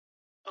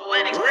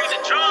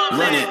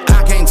Run it.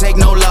 I can't take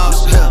no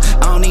loss.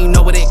 I don't even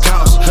know what it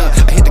costs.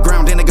 I hit the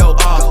ground, then it go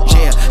off.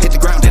 Yeah, hit the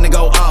ground, then it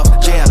go off.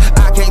 Yeah,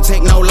 I can't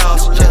take no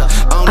loss.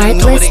 I don't even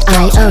know what it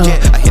costs.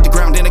 Yeah, I hit the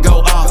ground, then it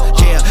go off.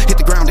 Yeah, hit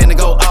the ground, then it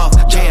go off.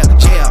 Yeah,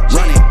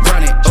 run it.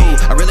 Ooh,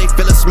 I really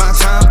feel it's my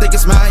time. Think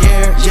it's my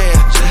year. Yeah.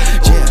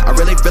 I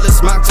really feel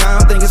it's my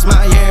time. Think it's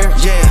my year.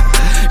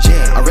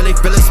 Yeah. I really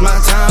feel it's my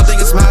time.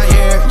 Think it's my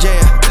year.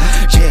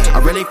 Yeah. I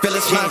really feel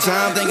it's my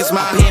time. Think it's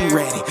my pen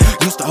ready.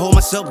 Used to hold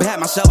myself back,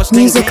 myself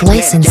music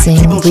licensing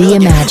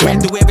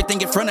reimagined. Do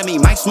everything in front of me,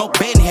 might smoke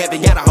bed in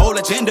heaven. Got a whole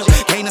agenda.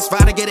 Can't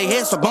aspire to get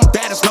ahead, so bump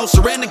that. It's no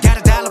surrender. Got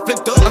a dollar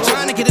flip through. I'm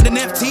trying to get it in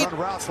FT.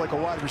 Routes like a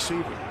wide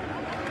receiver.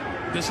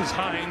 This is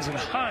Hines, and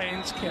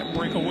Hines can't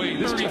break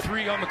away.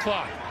 33 on the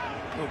clock.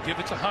 He'll give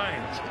it to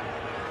Hines.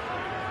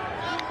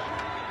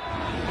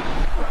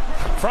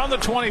 From the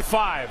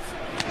 25,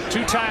 2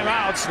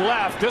 timeouts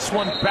left. This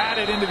one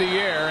batted into the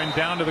air and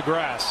down to the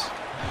grass.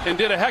 And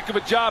did a heck of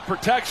a job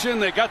protection.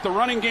 They got the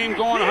running game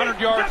going, 100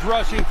 yards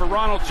rushing for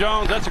Ronald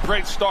Jones. That's a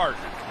great start.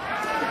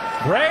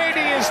 Brady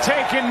is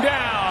taken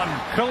down.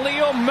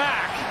 Khalil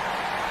Mack.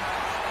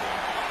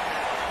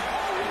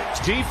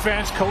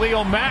 Defense,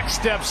 Khalil Mack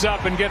steps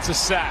up and gets a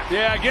sack.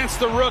 Yeah,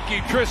 against the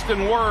rookie,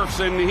 Tristan Wirfs,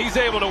 and he's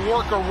able to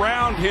work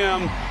around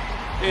him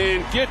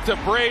and get to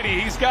Brady.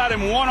 He's got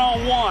him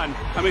one-on-one.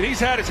 I mean, he's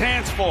had his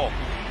hands full.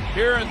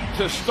 Here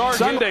to start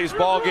Sunday's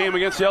ball game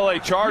against the LA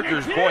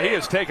Chargers, boy, he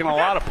has taken a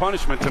lot of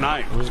punishment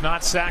tonight. He was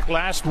not sacked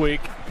last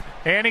week,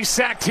 and he's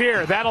sacked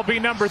here. That'll be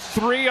number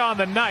 3 on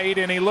the night,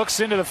 and he looks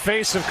into the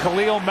face of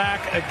Khalil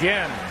Mack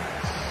again.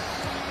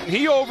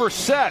 He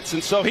oversets,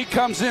 and so he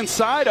comes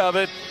inside of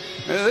it.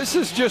 This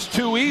is just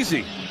too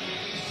easy.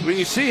 I mean,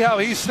 you see how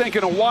he's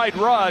thinking a wide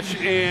rush,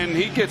 and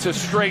he gets a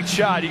straight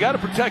shot. You got to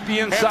protect the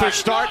inside. Panthers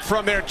start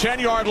from their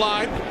 10-yard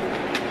line.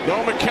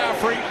 No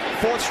McCaffrey,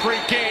 4th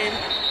straight game,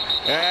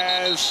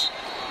 as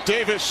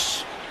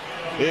Davis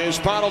is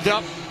bottled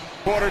up.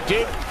 Porter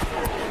did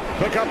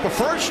pick up the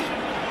first,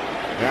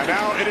 and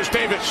now it is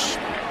Davis.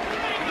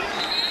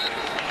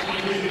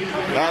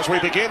 As we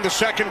begin the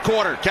second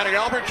quarter, Kenny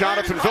Albert,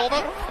 Jonathan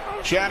Vilma,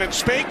 Shannon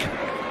Spake.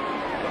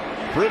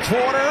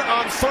 Bridgewater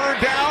on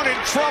 3rd down, in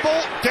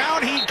trouble.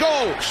 Down he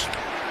goes.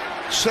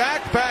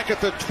 Sacked back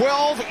at the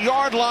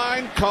 12-yard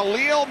line.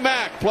 Khalil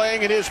Mack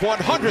playing in his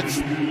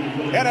 100th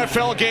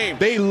NFL game.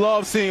 They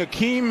love seeing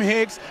Akeem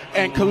Hicks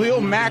and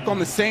Khalil Mack on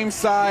the same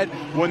side.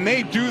 When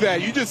they do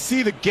that, you just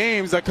see the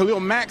games that Khalil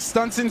Mack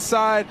stunts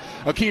inside.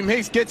 Akeem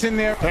Hicks gets in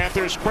there.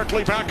 Panthers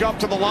quickly back up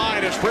to the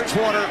line as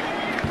Bridgewater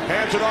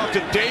hands it off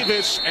to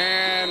Davis,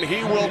 and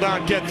he will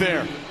not get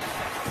there.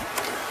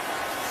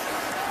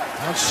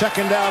 On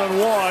 2nd down and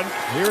 1,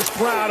 here's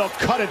Brown. He'll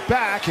cut it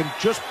back and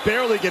just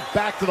barely get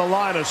back to the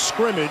line of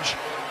scrimmage.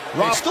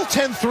 It's still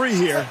 10-3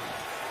 here.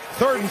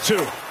 3rd and 2.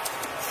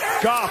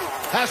 Goff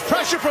has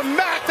pressure from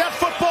Mack. That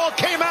football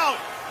came out.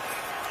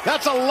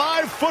 That's a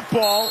live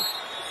football,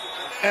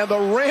 and the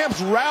Rams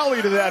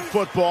rally to that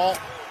football.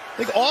 I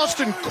think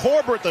Austin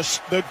Corbett,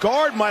 the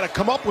guard, might have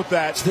come up with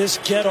that. This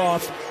get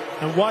off,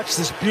 and watch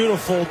this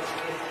beautiful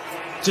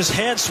just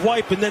hand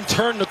swipe and then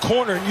turn the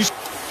corner and use.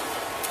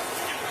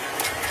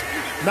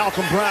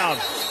 Malcolm Brown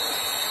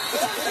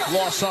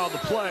loss on the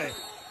play.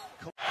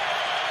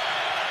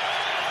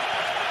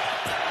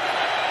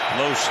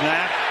 Low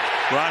snap.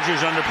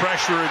 Rodgers under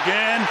pressure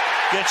again.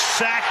 Gets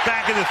sacked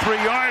back at the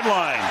 3-yard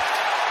line.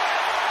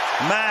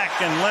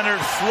 Mack and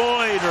Leonard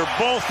Floyd are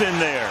both in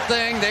there.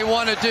 Thing they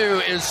want to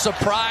do is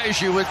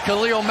surprise you with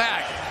Khalil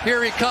Mack.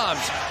 Here he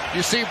comes.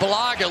 You see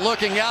Balaga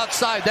looking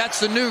outside. That's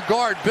the new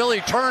guard,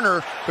 Billy Turner,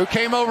 who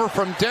came over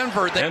from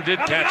Denver. And did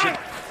catch it.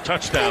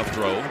 Touchdown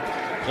throw.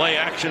 Play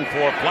action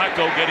for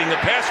Flacco getting the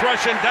pass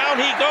rush, and down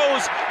he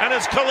goes, and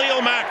it's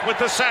Khalil Mack with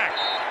the sack.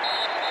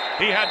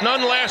 He had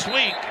none last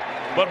week,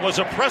 but was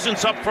a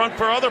presence up front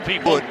for other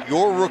people. Put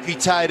your rookie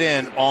tight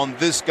end on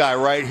this guy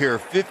right here.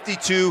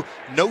 52,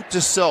 note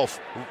to self,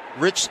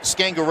 Rich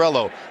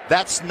Scangarello.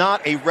 That's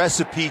not a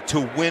recipe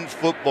to win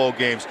football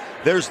games.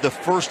 There's the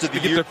first of the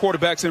year. Get their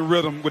quarterbacks in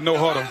rhythm with no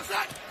huddle.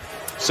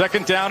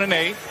 2nd down and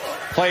 8.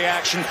 Play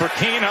action for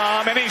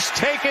Keenum, and he's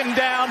taken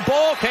down.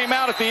 Ball came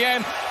out at the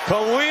end.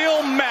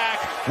 Khalil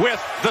Mack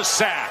with the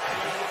sack.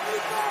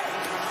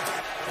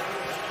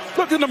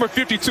 Look at number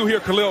 52 here,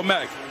 Khalil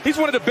Mack. He's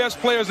one of the best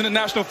players in the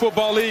National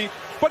Football League.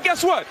 But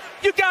guess what?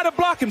 You got to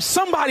block him.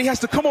 Somebody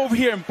has to come over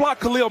here and block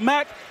Khalil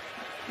Mack.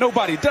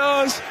 Nobody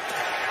does.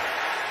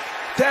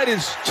 That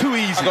is too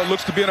easy.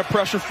 Looks to be in a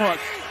pressure front.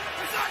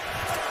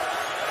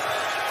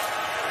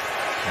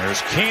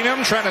 There's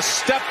Keenum trying to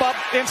step up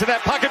into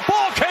that pocket.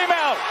 Ball came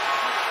out.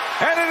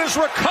 And it is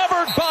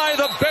recovered by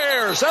the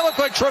Bears. That looked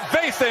like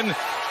Trevathan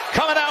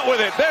coming out with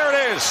it. There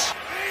it is.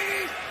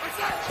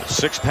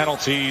 So 6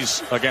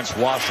 penalties against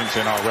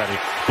Washington already.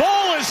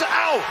 Ball is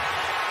out.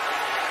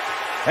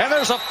 And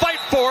there's a fight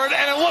for it,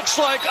 and it looks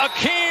like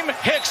Akeem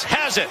Hicks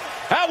has it.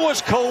 That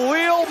was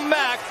Khalil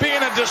Mack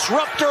being a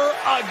disruptor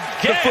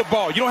again. The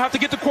football. You don't have to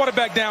get the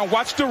quarterback down.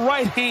 Watch the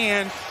right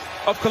hand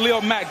of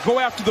Khalil Mack. Go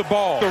after the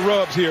ball. The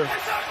rubs here.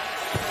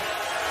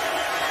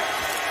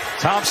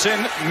 Thompson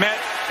met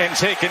and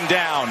taken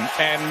down,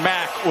 and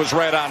Mack was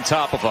right on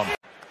top of him.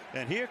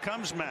 And here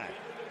comes Mack.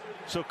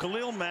 So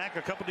Khalil Mack,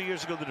 a couple of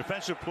years ago, the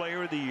Defensive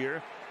Player of the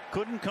Year,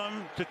 couldn't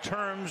come to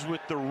terms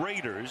with the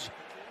Raiders.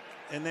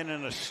 And then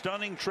in a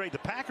stunning trade, the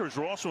Packers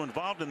were also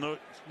involved in the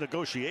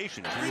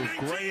negotiations. He moved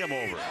Graham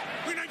over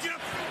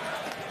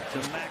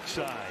to Mack's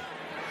side.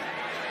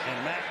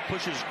 And Mack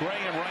pushes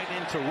Graham right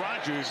into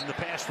Rodgers, and the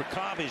pass for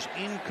Cobb is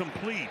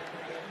incomplete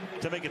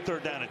to make it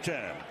 3rd down and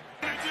 10.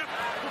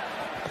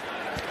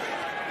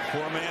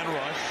 4-man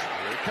rush.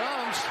 Here it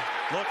comes.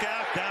 Look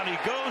out. Down he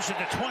goes at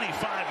the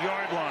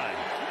 25-yard line.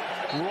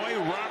 Roy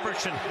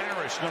Robertson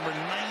Harris, number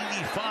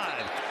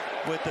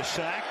 95, with the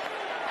sack.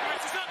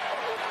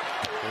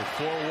 They're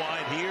 4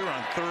 wide here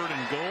on 3rd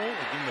and goal.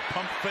 Again, the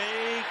pump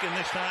fake, and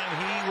this time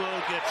he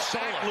will get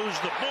sacked, lose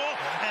the ball,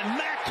 and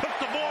Mack took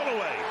the ball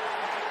away.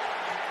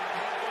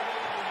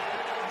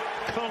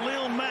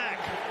 Khalil Mack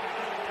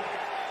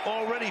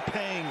already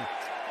paying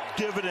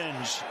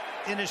dividends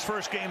in his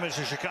first game as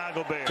a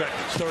Chicago Bear.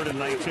 3rd and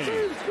 19.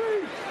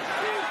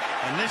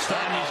 And this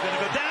time he's going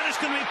to go down. It's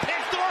going to be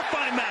picked off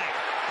by Mack.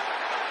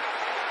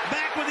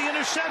 Mack with the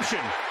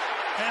interception.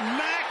 And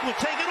Mack will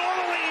take it all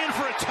the way in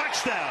for a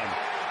touchdown.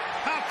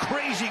 How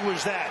crazy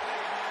was that?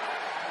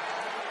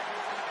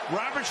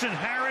 Robertson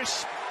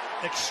Harris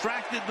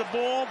extracted the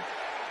ball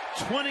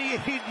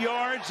 28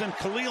 yards, and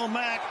Khalil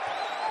Mack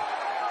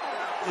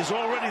is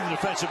already the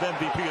defensive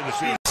MVP of the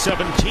season.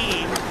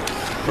 17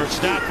 for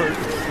Stafford,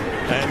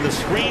 and the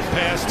screen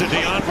pass to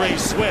DeAndre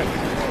Swift.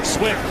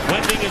 Swift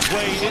wending his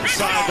way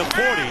inside the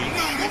 40.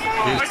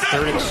 It's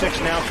 3rd and 6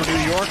 now for New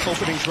York.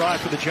 Opening drive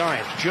for the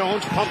Giants.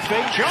 Jones pump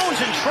fake. Jones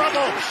in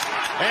trouble,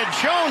 and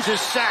Jones is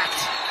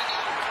sacked.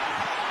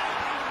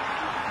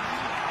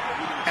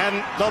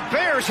 And the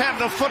Bears have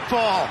the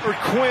football. Or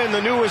Quinn,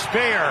 the newest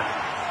Bear,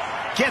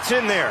 gets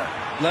in there.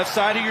 Left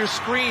side of your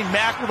screen,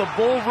 Mack with a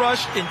bull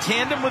rush in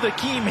tandem with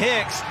Akeem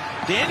Hicks.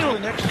 Daniel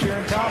next year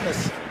and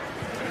Thomas.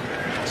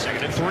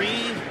 2nd and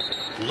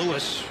 3.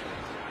 Lewis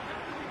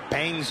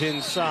bangs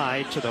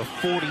inside to the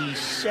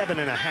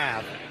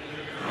 47.5.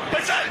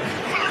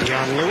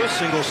 John Lewis,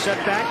 single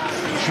setback.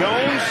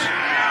 Jones.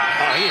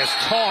 Oh, he is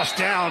tossed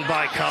down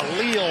by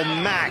Khalil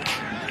Mack.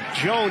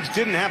 Jones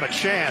didn't have a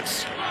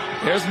chance.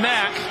 There's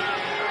Mack,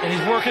 and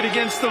he's working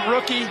against the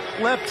rookie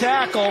left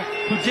tackle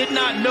who did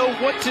not know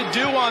what to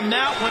do on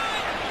that one.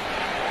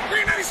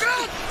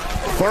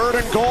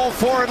 3rd and goal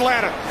for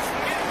Atlanta.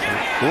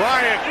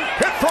 Ryan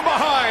hit from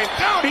behind.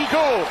 Down he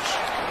goes.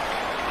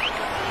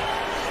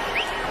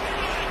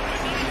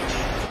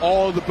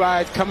 All of the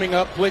guys coming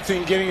up,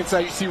 blitzing, getting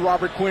inside. You see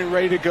Robert Quinn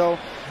ready to go.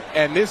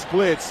 And this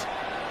blitz,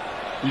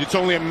 it's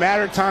only a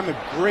matter of time. A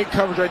great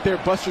coverage right there.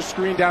 Buster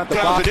screen down at the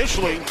bottom.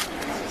 Initially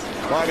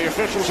by the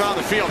officials on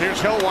the field.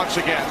 Here's Hill once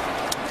again.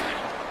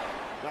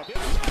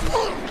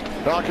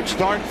 Falcons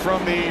start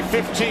from the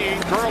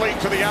 15, curling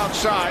to the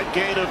outside,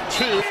 gain of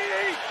 2.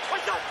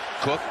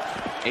 Cook,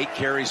 8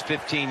 carries,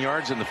 15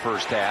 yards in the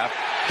first half.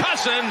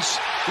 Cousins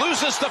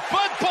loses the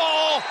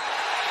football,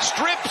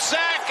 strip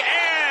sack,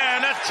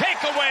 and a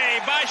takeaway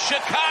by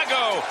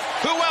Chicago.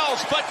 Who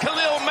else but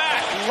Khalil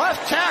Mack?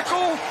 Left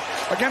tackle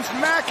against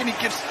Mack, and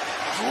he gets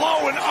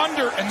low and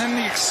under, and then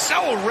the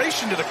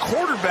acceleration to the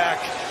quarterback.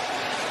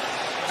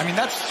 I mean,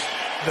 that's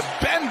the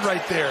bend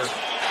right there.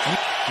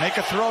 Make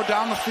a throw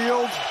down the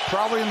field,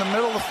 probably in the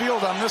middle of the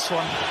field on this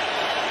one.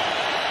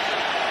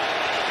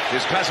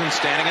 His Cousins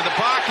standing in the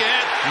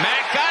pocket.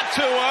 Mack got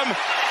to him.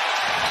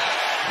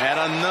 And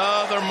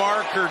another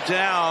marker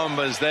down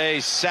as they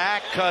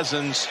sack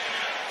Cousins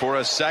for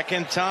a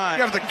 2nd time.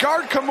 You have the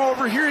guard come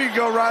over. Here you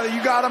go, Riley.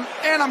 You got him.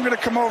 And I'm going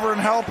to come over and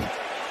help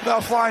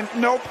without flying.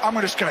 Nope. I'm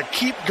just going to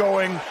keep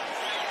going.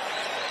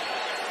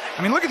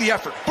 I mean, look at the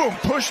effort. Boom,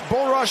 push,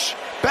 bull rush,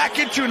 back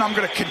into, and I'm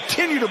going to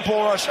continue to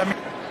bull rush. I mean,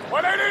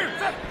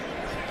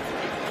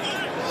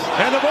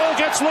 And the ball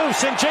gets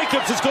loose, and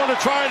Jacobs is going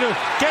to try to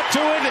get to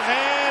it,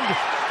 and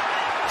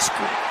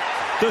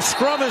the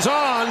scrum is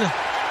on.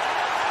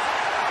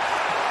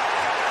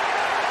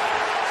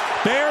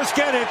 Bears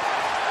get it.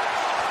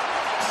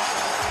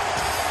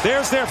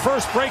 There's their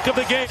first break of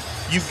the game.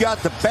 You've got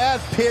the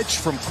bad pitch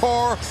from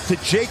Carr to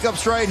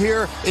Jacobs right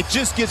here. It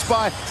just gets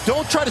by.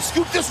 Don't try to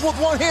scoop this with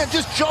one hand.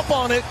 Just jump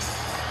on it.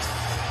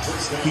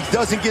 He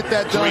doesn't get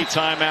that done. 3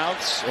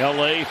 timeouts.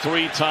 LA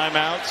 3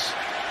 timeouts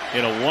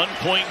in a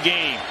 1-point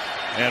game.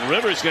 And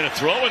Rivers going to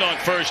throw it on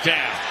first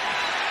down.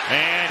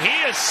 And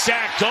he is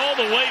sacked all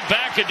the way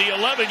back at the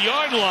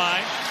 11-yard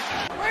line.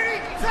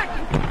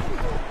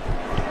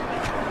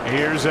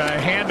 Here's a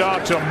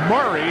handoff to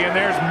Murray, and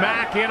there's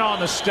Mack in on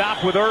the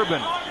stop with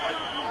Urban.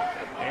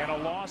 And a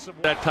loss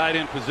of that tight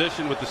end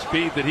position with the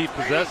speed that he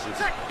possesses.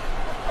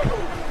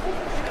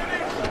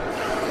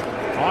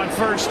 On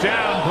first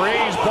down,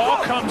 Breeze, ball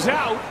comes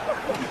out,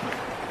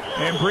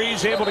 and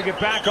Breeze able to get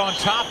back on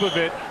top of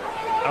it.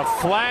 A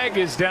flag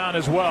is down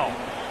as well.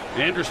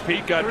 Andrews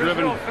Peak got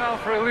driven. No foul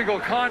for illegal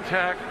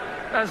contact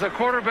as the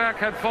quarterback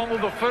had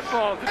fumbled the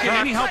football. Get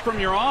any help from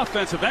your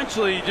offense,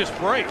 eventually you just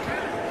break.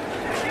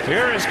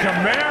 Here is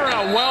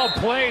Kamara, well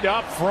played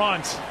up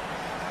front.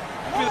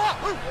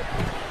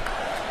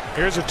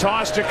 Here's a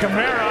toss to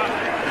Kamara,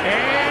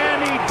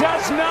 and he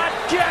does not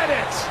get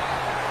it.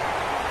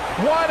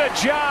 What a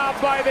job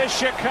by the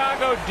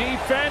Chicago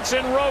defense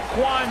and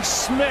Roquan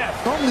Smith.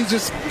 Normally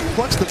just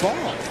clutch the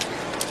ball.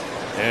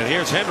 And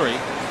here's Henry.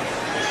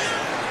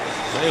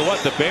 Tell you what,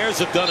 the Bears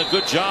have done a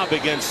good job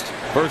against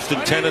 1st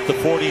and 10 at the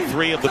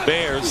 43 of the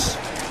Bears.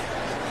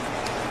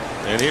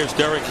 And here's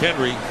Derrick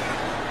Henry.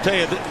 Tell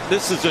you,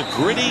 this is a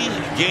gritty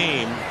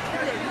game.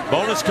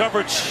 Bonus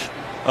coverage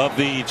of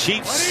the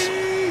Chiefs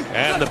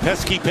and the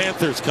pesky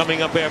Panthers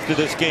coming up after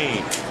this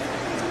game.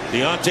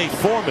 Deontay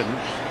Foreman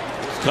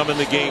is coming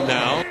the game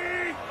now.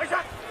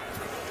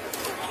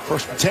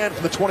 1st and 10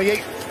 from the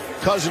 28.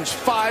 Cousins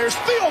fires.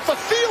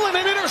 Thielen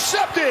and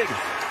intercepted.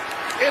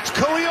 It's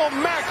Khalil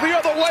Mack the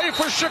other way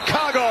for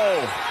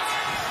Chicago.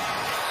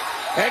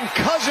 And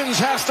Cousins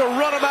has to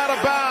run him out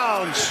of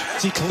bounds.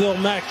 See Khalil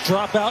Mack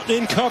drop out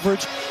in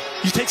coverage.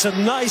 He takes a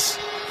nice,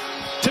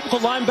 typical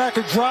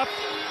linebacker drop.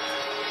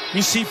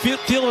 You see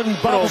Thielen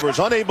turnovers,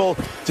 unable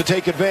to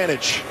take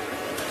advantage.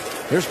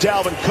 Here's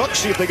Dalvin Cook.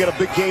 See if they get a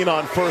big gain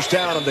on 1st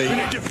down. And they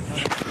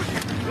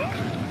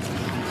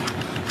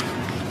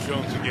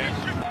Jones again.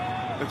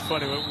 It's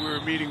funny when we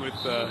were meeting with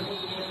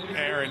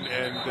Aaron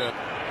and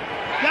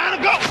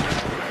gotta go.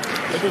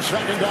 It was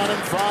 2nd down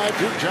and 5.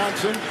 Duke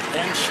Johnson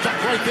and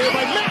stuck right there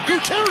by Mack, who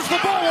tears the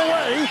ball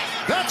away.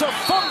 That's a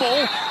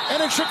fumble,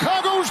 and it's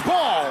Chicago's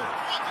ball.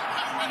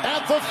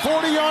 At the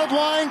 40-yard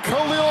line,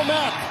 Khalil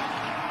Mack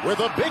with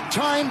a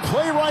big-time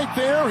play right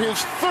there, his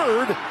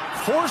 3rd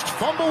forced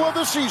fumble of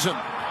the season.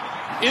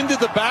 Into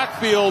the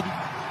backfield,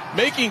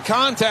 making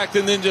contact,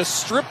 and then just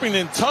stripping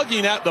and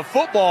tugging at the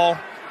football.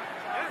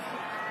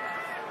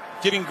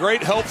 Getting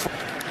great help.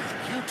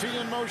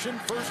 QT in motion,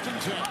 1st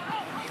and 10.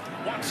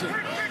 Watson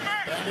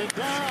banded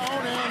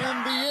down and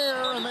in the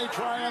air, and they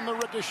try on the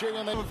ricochet.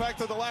 And they in fact,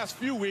 to the last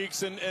few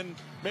weeks, and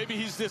maybe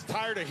he's just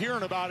tired of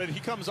hearing about it. He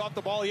comes off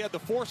the ball. He had the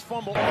forced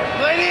fumble.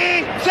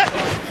 Lady, set.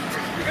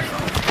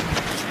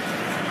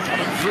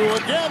 Coming through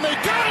again. They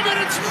got him, and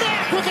it's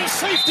Mack with a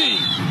safety.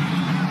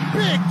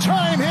 Big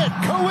time hit.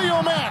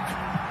 Khalil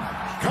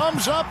Mack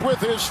comes up with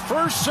his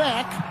 1st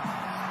sack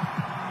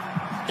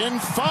in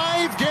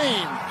 5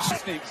 games.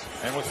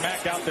 And with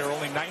Mack out there,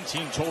 only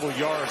 19 total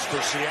yards for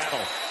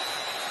Seattle.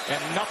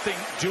 And nothing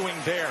doing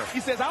there. He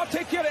says, I'll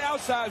take care of the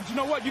outside. But you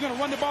know what? You're going to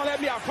run the ball at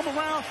me. I'll come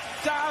around,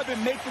 dive,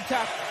 and make the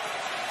tackle.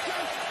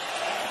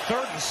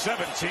 3rd and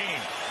 17.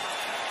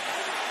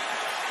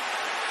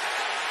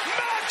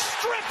 Mack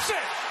strips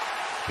it.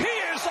 He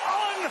is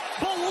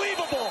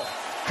unbelievable.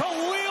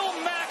 Khalil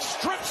Mack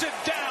strips it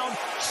down.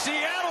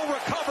 Seattle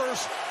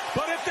recovers.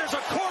 But if there's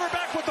a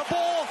quarterback with the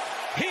ball,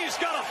 he's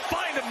going to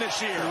find him this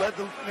year. He led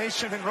the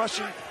nation in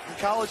rushing in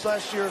college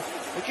last year.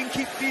 They can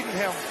keep feeding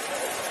him.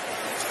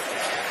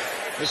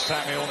 This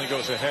time he only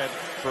goes ahead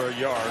for a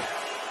yard.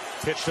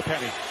 Pitch to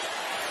Penny.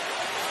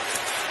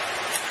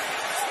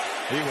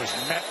 He was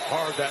met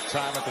hard that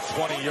time at the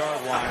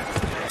 20-yard line.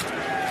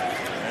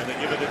 And they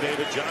give it to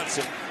David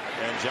Johnson.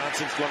 And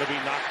Johnson's going to be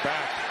knocked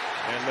back.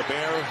 And the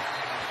Bear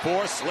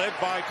force led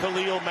by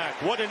Khalil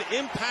Mack. What an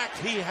impact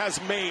he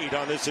has made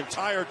on this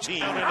entire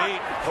team.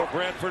 8 for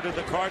Bradford and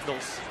the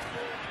Cardinals.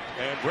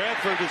 And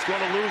Bradford is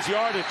going to lose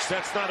yardage.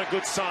 That's not a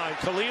good sign.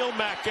 Khalil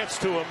Mack gets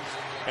to him.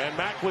 And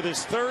Mack with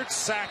his 3rd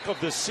sack of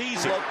the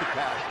season.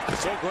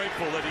 So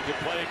grateful that he could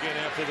play again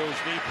after those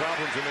knee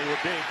problems, and they were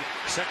big.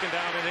 2nd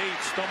down and 8,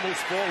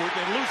 stumbles forward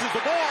and loses the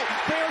ball.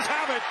 Bears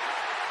have it.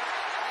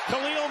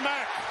 Khalil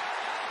Mack.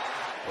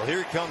 Well,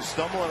 here he comes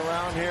stumbling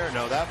around here.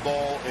 No, that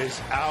ball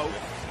is out.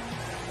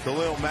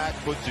 Khalil Mack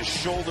puts his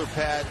shoulder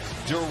pad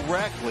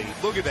directly.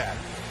 Look at that.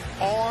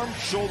 Arm,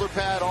 shoulder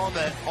pad on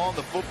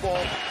the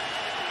football.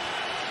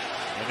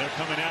 And they're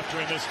coming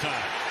after him this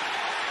time.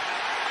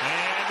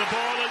 And the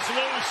ball is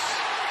loose.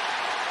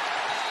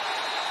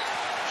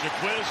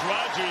 Jaquiz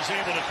Rogers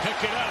able to pick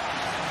it up.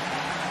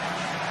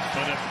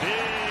 But a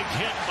big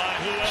hit by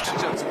whoever.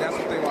 That's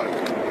what they like.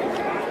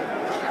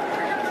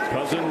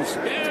 Cousins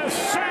is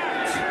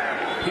sacked.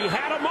 He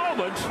had a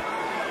moment,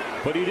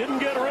 but he didn't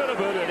get rid of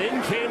it, and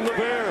in came the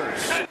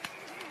Bears.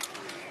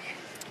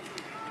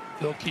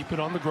 They'll keep it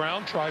on the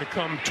ground, try to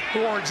come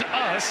towards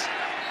us,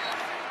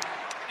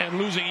 and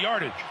losing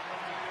yardage.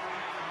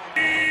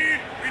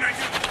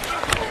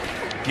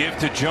 Give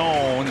to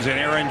Jones, and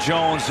Aaron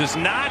Jones does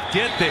not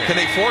get there. Can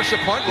they force a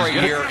punt right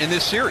here in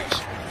this series?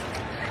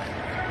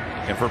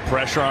 And for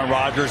pressure on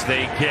Rodgers,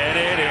 they get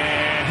it,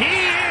 and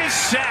he is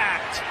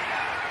sacked.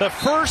 The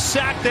first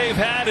sack they've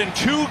had in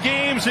 2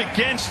 games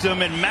against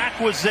them, and Mack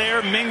was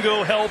there.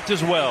 Mingo helped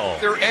as well.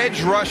 Their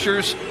edge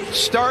rushers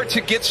start to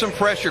get some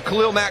pressure.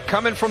 Khalil Mack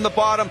coming from the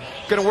bottom,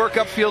 going to work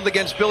upfield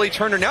against Billy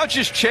Turner. Now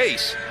just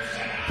chase.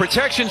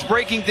 Protection's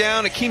breaking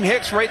down. Akeem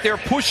Hicks right there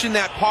pushing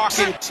that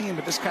pocket. Team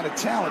with this kind of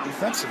talent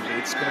defensively,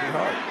 it's going to be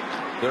hard.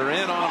 They're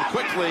in on him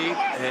quickly,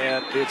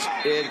 and it's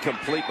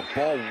incomplete. The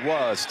ball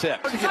was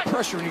tipped. Hard to get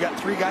pressure when you got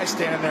 3 guys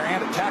standing there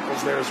and a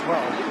tackle's there as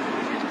well.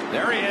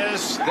 There he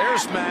is.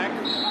 There's Mack.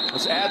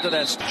 Let's add to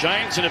that.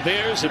 Giants and the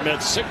Bears have met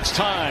 6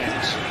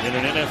 times in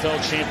an NFL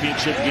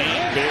championship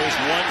game. Bears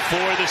 1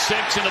 for the 6,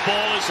 and the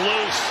ball is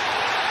loose.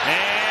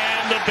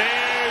 And the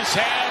Bears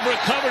have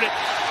recovered it.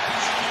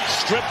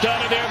 Stripped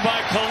out of there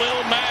by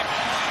Khalil Mack.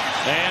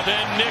 And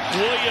then Nick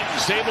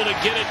Williams able to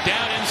get it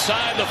down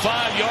inside the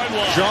 5-yard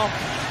line. Jump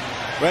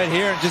right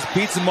here and just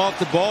beats him off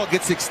the ball,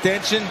 gets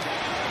extension.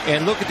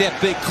 And look at that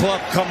big club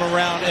come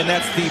around, and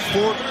that's the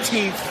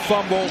 14th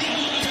fumble,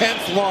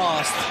 10th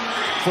lost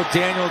for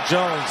Daniel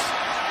Jones.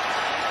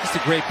 Just a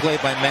great play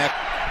by Mack.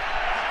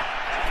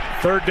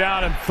 3rd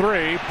down and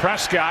 3.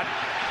 Prescott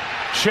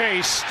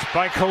chased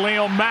by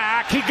Khalil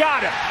Mack. He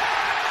got it.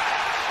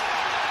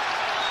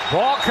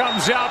 Ball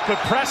comes out, but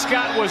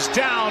Prescott was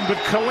down, but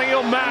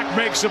Khalil Mack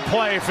makes a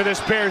play for this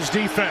Bears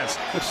defense.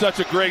 It's such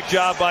a great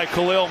job by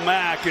Khalil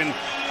Mack. And,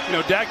 you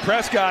know, Dak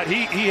Prescott,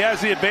 he has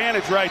the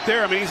advantage right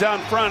there. I mean, he's out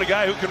in front, a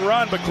guy who can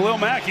run, but Khalil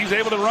Mack, he's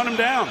able to run him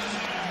down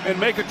and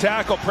make a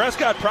tackle.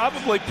 Prescott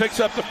probably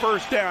picks up the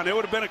 1st down. It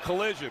would have been a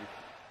collision.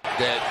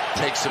 That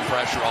takes some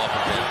pressure off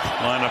of him.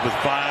 Line up with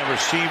 5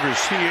 receivers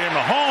here.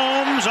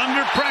 Mahomes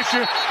under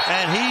pressure,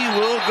 and he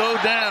will go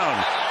down.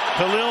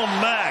 Khalil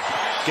Mack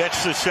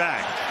gets the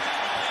sack.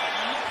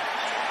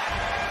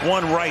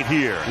 One right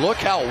here. Look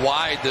how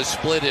wide the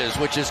split is,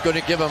 which is going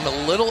to give him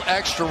a little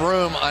extra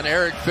room on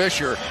Eric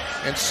Fisher.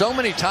 And so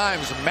many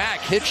times Mack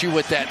hits you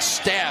with that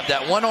stab,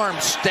 that one-arm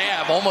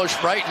stab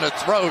almost right in the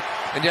throat.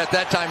 And yet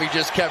that time he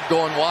just kept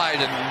going wide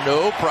and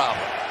no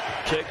problem.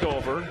 Take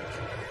over.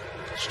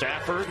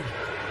 Stafford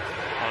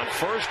on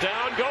 1st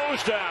down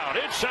goes down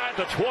inside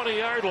the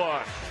 20-yard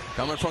line.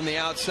 Coming from the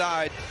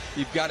outside,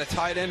 you've got a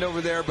tight end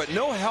over there, but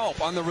no help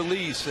on the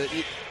release.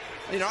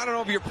 You know, I don't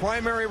know if you're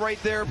primary right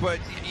there, but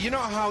you know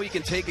how he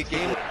can take a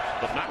game.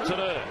 But not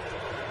today.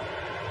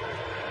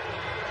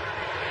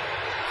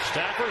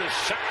 Stafford is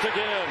sacked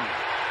again.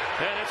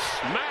 And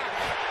it's Mack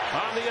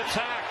on the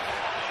attack.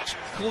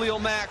 Khalil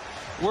Mack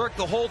worked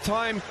the whole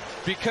time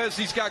because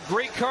he's got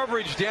great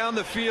coverage down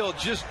the field.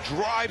 Just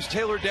drives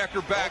Taylor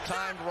Decker back.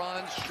 Timed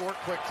runs, short,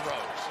 quick throws.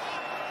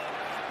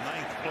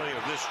 9th play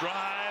of this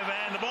drive,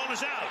 and the ball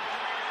is out.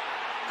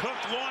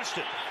 Cook lost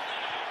it.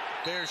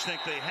 Bears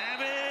think they have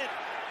it.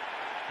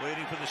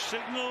 Waiting for the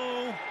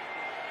signal.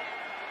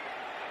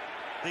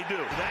 They do.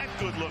 That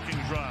good-looking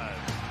drive.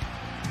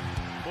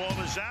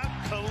 Ball is out.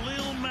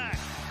 Khalil Mack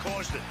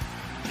caused it.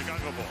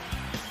 Chicago ball.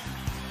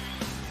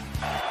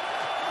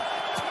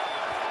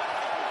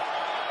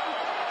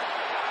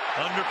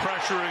 Under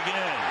pressure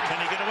again.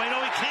 Can he get away? No,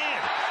 he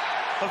can't.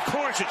 Of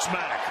course it's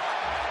Mack.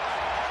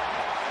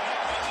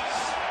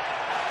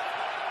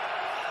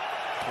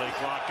 Play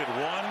clock at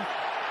 1.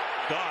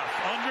 Goff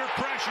under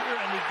pressure,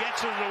 and he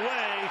gets it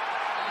away.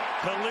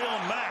 Khalil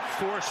Mack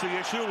forced the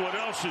issue. What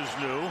else is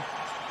new?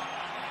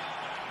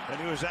 And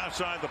he was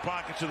outside the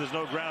pocket, so there's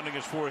no grounding.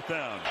 It's 4th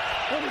down.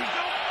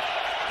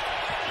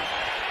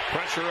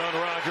 Pressure on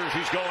Rodgers.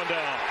 He's going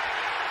down.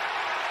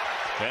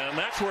 And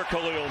that's where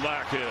Khalil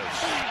Mack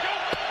is.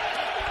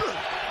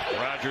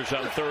 Rodgers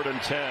on 3rd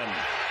and 10.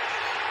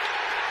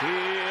 He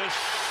is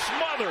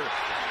smothered.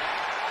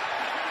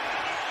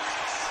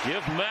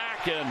 Give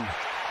Mack and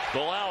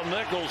Bilal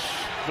Nichols,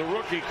 the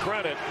rookie,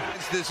 credit.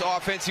 This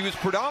offense, he was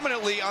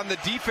predominantly on the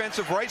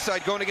defensive right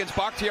side going against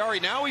Bakhtiari.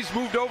 Now he's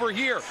moved over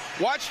here.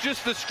 Watch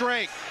just the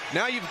strength.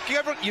 Now you've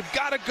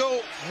got to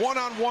go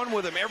one-on-one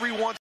with him every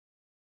once.